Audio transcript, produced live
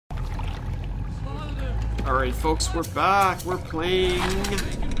Alright, folks, we're back. We're playing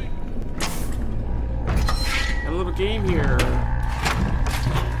a little game here.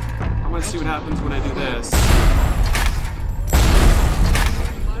 I want to see what happens when I do this.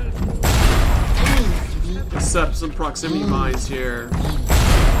 Let's set up some proximity mines here.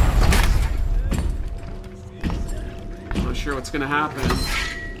 I'm not sure what's going to happen.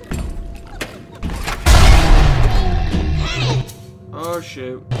 Oh,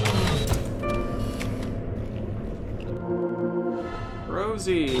 shoot.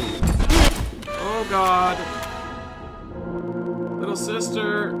 Rosie. Oh, God. Little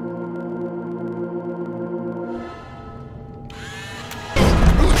sister.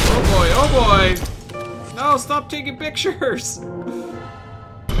 Oh, boy. Oh, boy. No, stop taking pictures.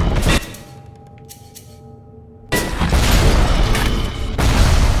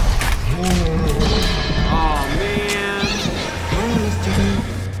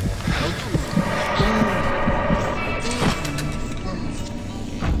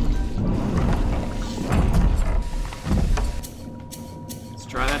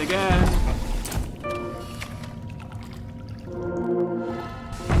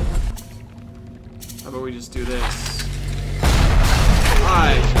 How about we just do this?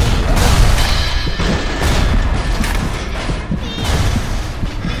 Hi.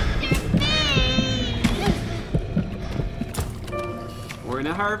 We're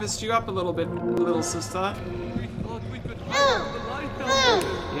gonna harvest you up a little bit, little sister.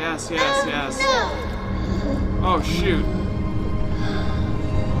 Yes, yes, yes. Oh, shoot.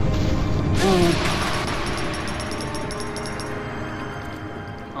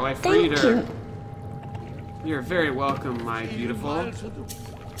 Oh, I freed her. You're very welcome, my beautiful.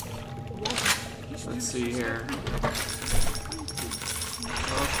 Let's see here.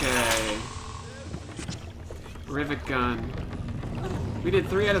 Okay. Rivet gun. We did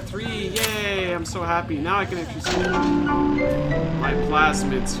 3 out of 3. Yay! I'm so happy. Now I can actually see my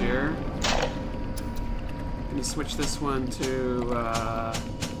plasmids here. Let me switch this one to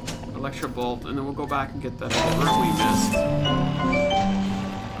Electro Bolt, and then we'll go back and get that bird we missed.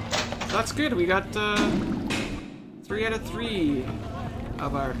 That's good. We got 3 out of 3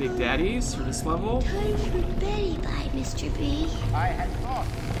 of our big daddies for this level. Time for bed, bye, Mr. B.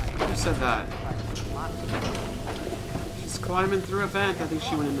 Who said that? She's climbing through a vent. I think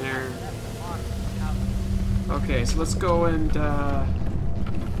she went in there. Okay, so let's go and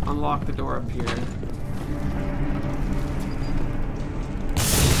unlock the door up here.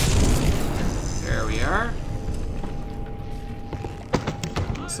 There we are.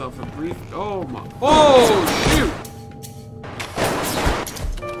 Myself a brief. Oh my. Oh shoot!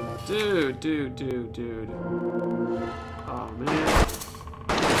 Dude. Oh man.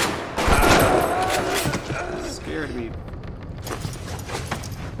 Scared me.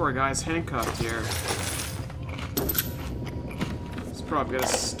 Poor guy's handcuffed here. He's probably got a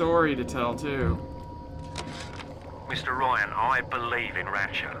story to tell too. Mr. Ryan, I believe in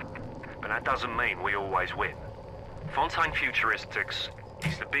Rapture, but that doesn't mean we always win. Fontaine Futuristics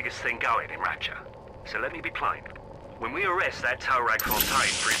is the biggest thing going in Rapture, so let me be plain. When we arrest that Torag Fontaine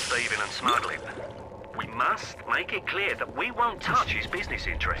for his thieving and smuggling, we must make it clear that we won't touch his business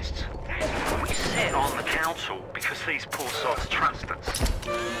interests. We sit on the council because these poor sots trust us,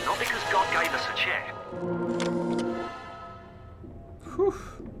 not because God gave us a chair. Whew.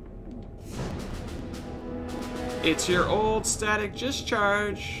 It's your old static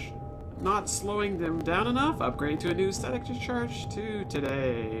discharge. Not slowing them down enough. Upgrade to a new static discharge 2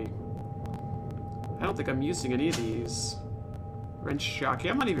 today. I don't think I'm using any of these. Wrench shock.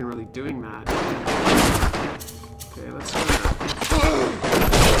 Yeah, I'm not even really doing that. Okay, let's take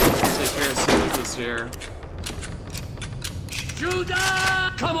care of some business here.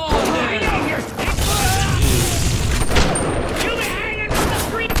 Judah! Come on!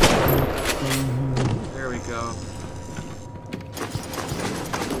 There we go.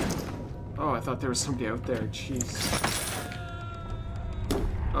 Oh, I thought there was somebody out there. Jeez.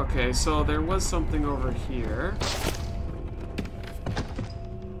 Okay, so there was something over here.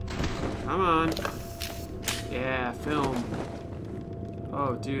 Come on. Yeah, film.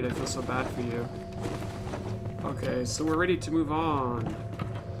 Oh, dude, I feel so bad for you. Okay, so we're ready to move on.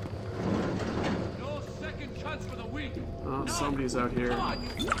 No second chance for the weak. Oh, somebody's out here.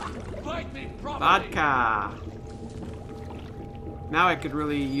 Fight me properly. Vodka! Now I could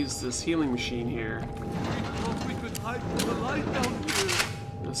really use this healing machine here. We could hide from the light down here.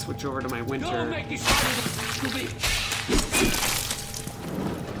 Let's switch over to my winter. Don't make it harder.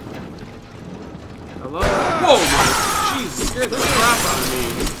 Hello? Whoa, my! Jeez, scared the crap out of me.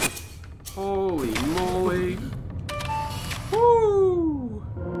 Holy moly. Woo!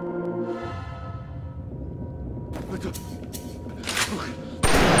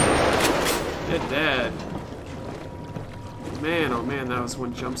 Dead. Man, oh man, that was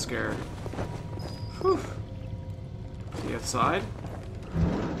one jump scare. Whew. The outside.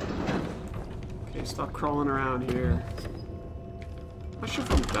 Okay, stop crawling around here. Not sure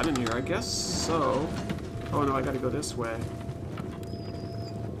if I'm done in here. I guess so. Oh no, I gotta go this way.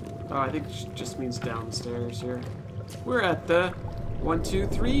 Oh, I think it just means downstairs here. We're at the 1, 2,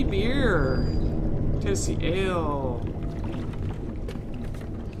 3 beer. Tennessee Ale.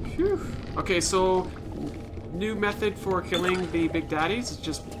 Phew. Okay, so new method for killing the big daddies is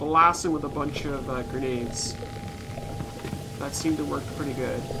just blasting with a bunch of grenades. That seemed to work pretty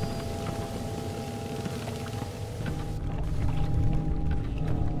good.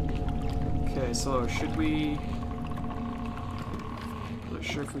 Okay, so should we... I'm not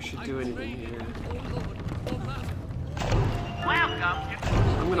sure if we should do anything here.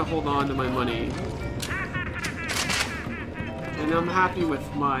 I'm gonna hold on to my money. And I'm happy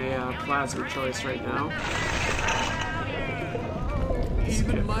with my plasma choice right now.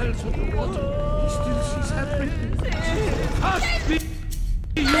 Even miles from the water, he still sees everything. Trust me!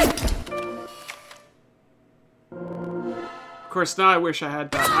 Of course, now I wish I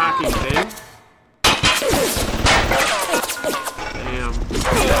had that hacking thing. Damn.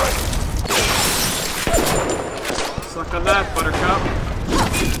 Suck on that, Buttercup.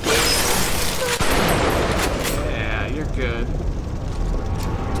 Yeah, you're good.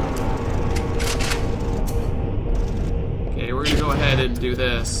 Okay, we're gonna go ahead and do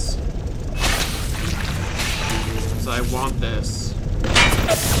this. Because I want this.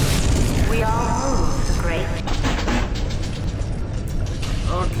 We are moved, great.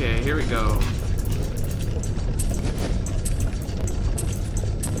 Okay, here we go.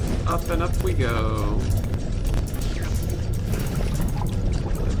 Up and up we go.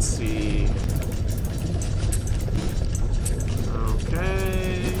 Let's see.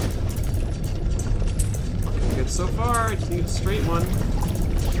 Okay. Looking good so far. I just need a straight one.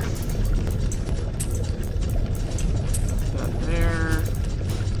 That there.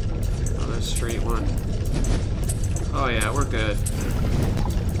 Another straight one. Oh yeah, we're good.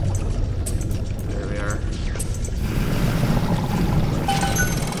 There we are.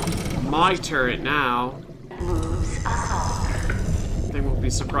 My turret now. They won't be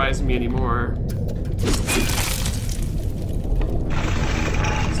surprising me anymore.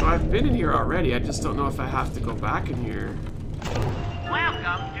 So I've been in here already. I just don't know if I have to go back in here.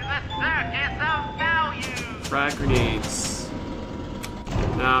 Welcome to the Circus of Value! Frag grenades.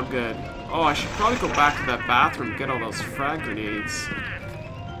 Nah, I'm good. Oh, I should probably go back to that bathroom and get all those frag grenades.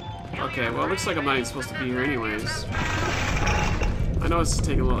 Okay, well, it looks like I'm not even supposed to be here anyways. I know it's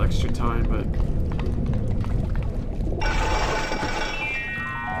taking a little extra time, but...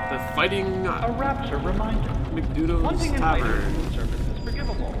 The Fighting A rapture reminder. McDoodle's Hunting and Tavern. fighting food service is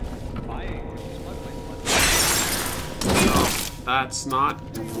forgivable. Buying or smuggling. Oh, that's not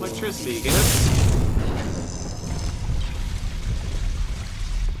electricity, Gibbs.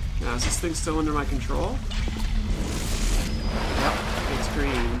 Now, is this thing still under my control? Yep, it's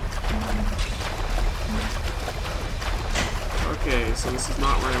green. Okay, so this is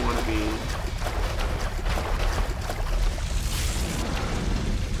not where I want to be.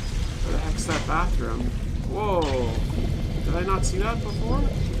 Where the heck's that bathroom? Whoa! Did I not see that before?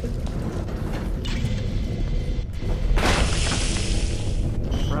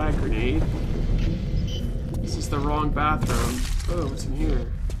 Frag grenade. This is the wrong bathroom. Oh, what's in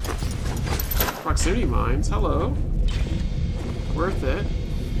here? Proximity mines. Hello. Worth it.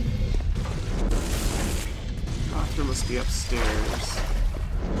 Bathroom must be upstairs.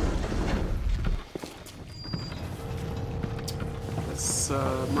 Let's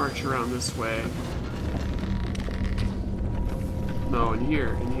march around this way. No, in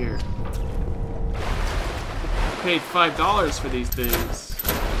here, in here. I paid $5 for these things.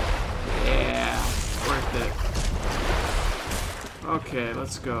 Yeah, worth it. Okay,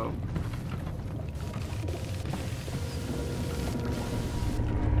 let's go.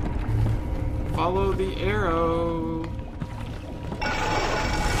 Follow the arrow.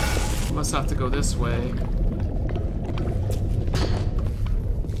 Must have to go this way.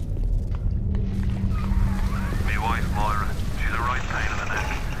 Me wife, Moira. She's a right pain in the neck.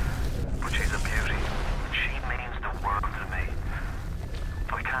 But she's a beauty. She means the world to me.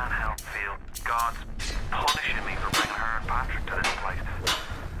 I can't help feel God's punishing me for bringing her and Patrick to this place.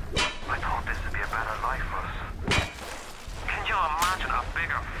 I thought this would be a better life for us. Can you imagine a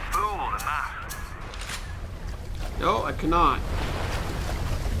bigger fool than that? No, I cannot.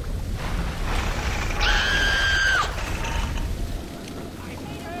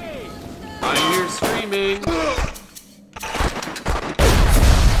 I hear screaming.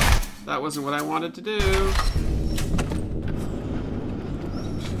 That wasn't what I wanted to do.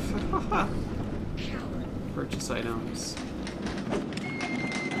 Purchase items.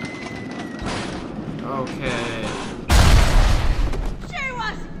 Okay. She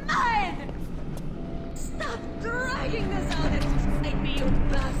was mine! Stop dragging this out inside me, you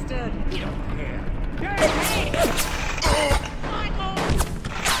bastard! You don't care.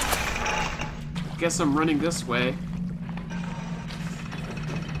 Guess I'm running this way.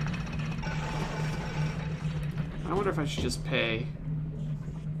 I wonder if I should just pay.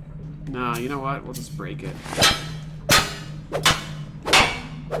 No, you know what? We'll just break it.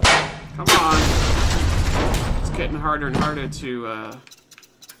 Come on. It's getting harder and harder to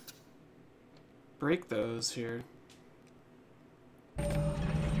break those here.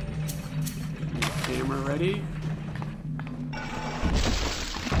 Camera ready?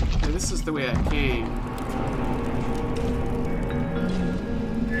 Okay, this is the way I came.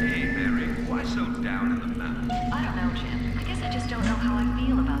 Hey, Mary, why so down in the mouth? I don't know, Jim. I guess I just don't know how I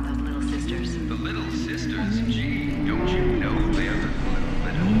feel about those little sisters. The little sisters? Gee, don't you know they're the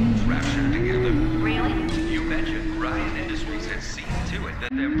little raptured together? Really? You betcha. Ryan Industries has seen to it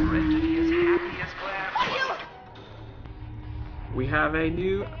that they're bred to be as happy as glass. We have a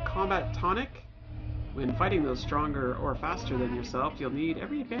new combat tonic. When fighting those stronger or faster than yourself, you'll need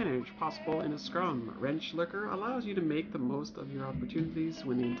every advantage possible in a scrum. Wrench Liquor allows you to make the most of your opportunities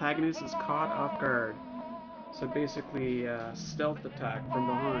when the antagonist is caught off guard. So basically, stealth attack from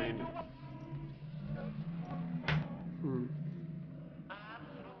behind.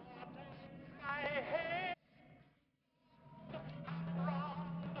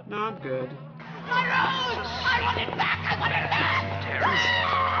 No, I'm good. I want it back! I want it back!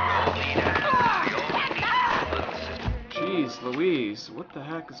 Jeez Louise, what the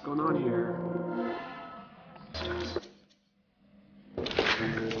heck is going on here?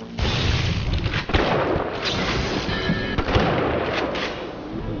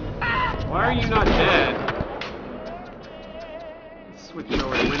 Why are you not dead? Let's switch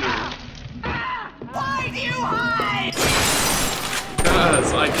over to winner. Why do you hide?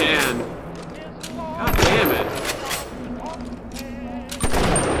 Because I can. God damn it.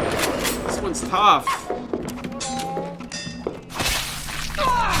 This one's tough.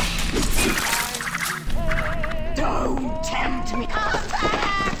 Don't tempt me.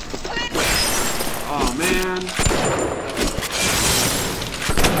 Oh man.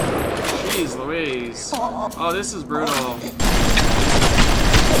 Jeez Louise. Oh, this is brutal.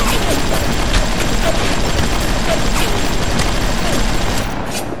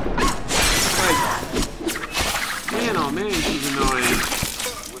 Man, oh man, she's annoying.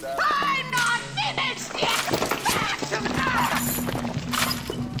 I'm not finished yet!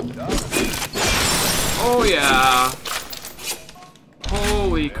 Oh yeah.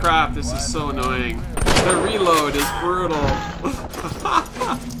 Holy crap, this is so annoying. The reload is brutal.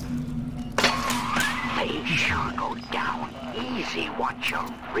 They sure go down easy once you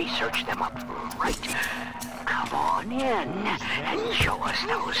research them up right. Come on in and show us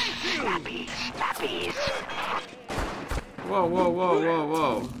those snappies. Whoa, whoa, whoa, whoa,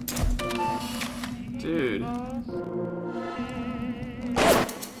 whoa. Dude.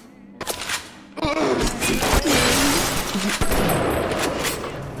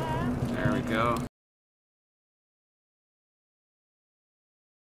 There we go.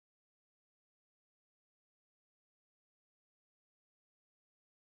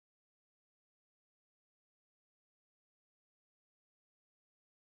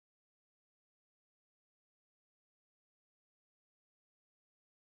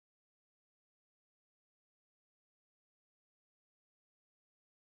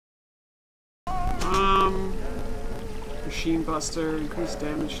 Machine Buster, increased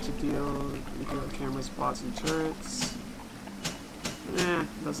damage to deal cameras, bots, and turrets.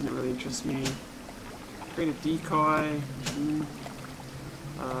 Doesn't really interest me. Create a decoy.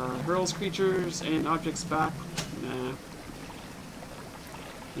 Hurls creatures and objects back. Nah.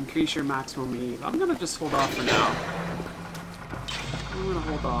 Increase your maximum heat. I'm gonna just hold off for now. I'm gonna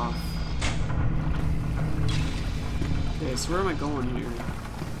hold off. Okay, so where am I going here?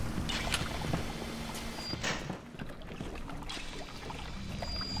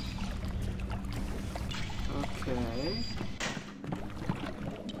 Okay.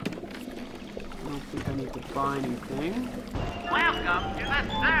 I don't think I need to buy anything. Welcome to the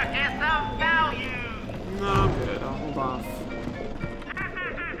Circus of Value! No, I'm good. I'll hold off.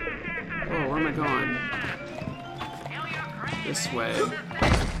 Oh, where am I going? This way.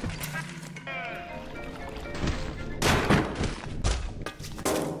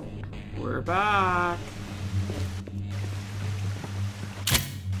 We're back.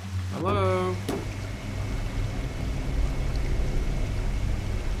 Hello?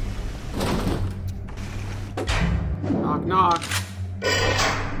 Knock, knock.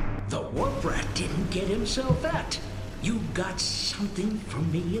 The warp rat didn't get himself at. You got something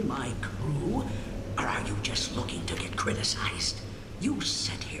from me and my crew? Or are you just looking to get criticized? You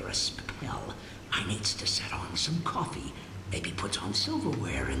set here a spell. I needs to set on some coffee. Maybe put on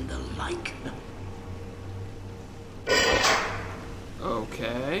silverware and the like.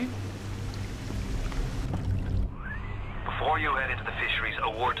 Okay. Before you head into the fisheries, a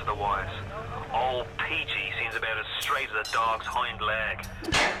word to the wise. Old Peachy seems about as straight as a dog's hind leg.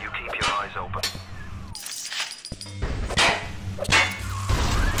 You keep your eyes open.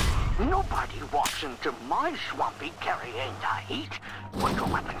 Nobody walks into my swampy carrying the heat. Put your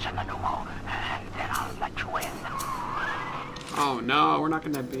weapons in the pneumo, and then I'll let you in. Oh no, we're not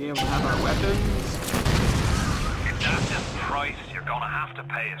gonna be able to have our weapons. If that's the price, you're gonna have to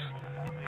pay it.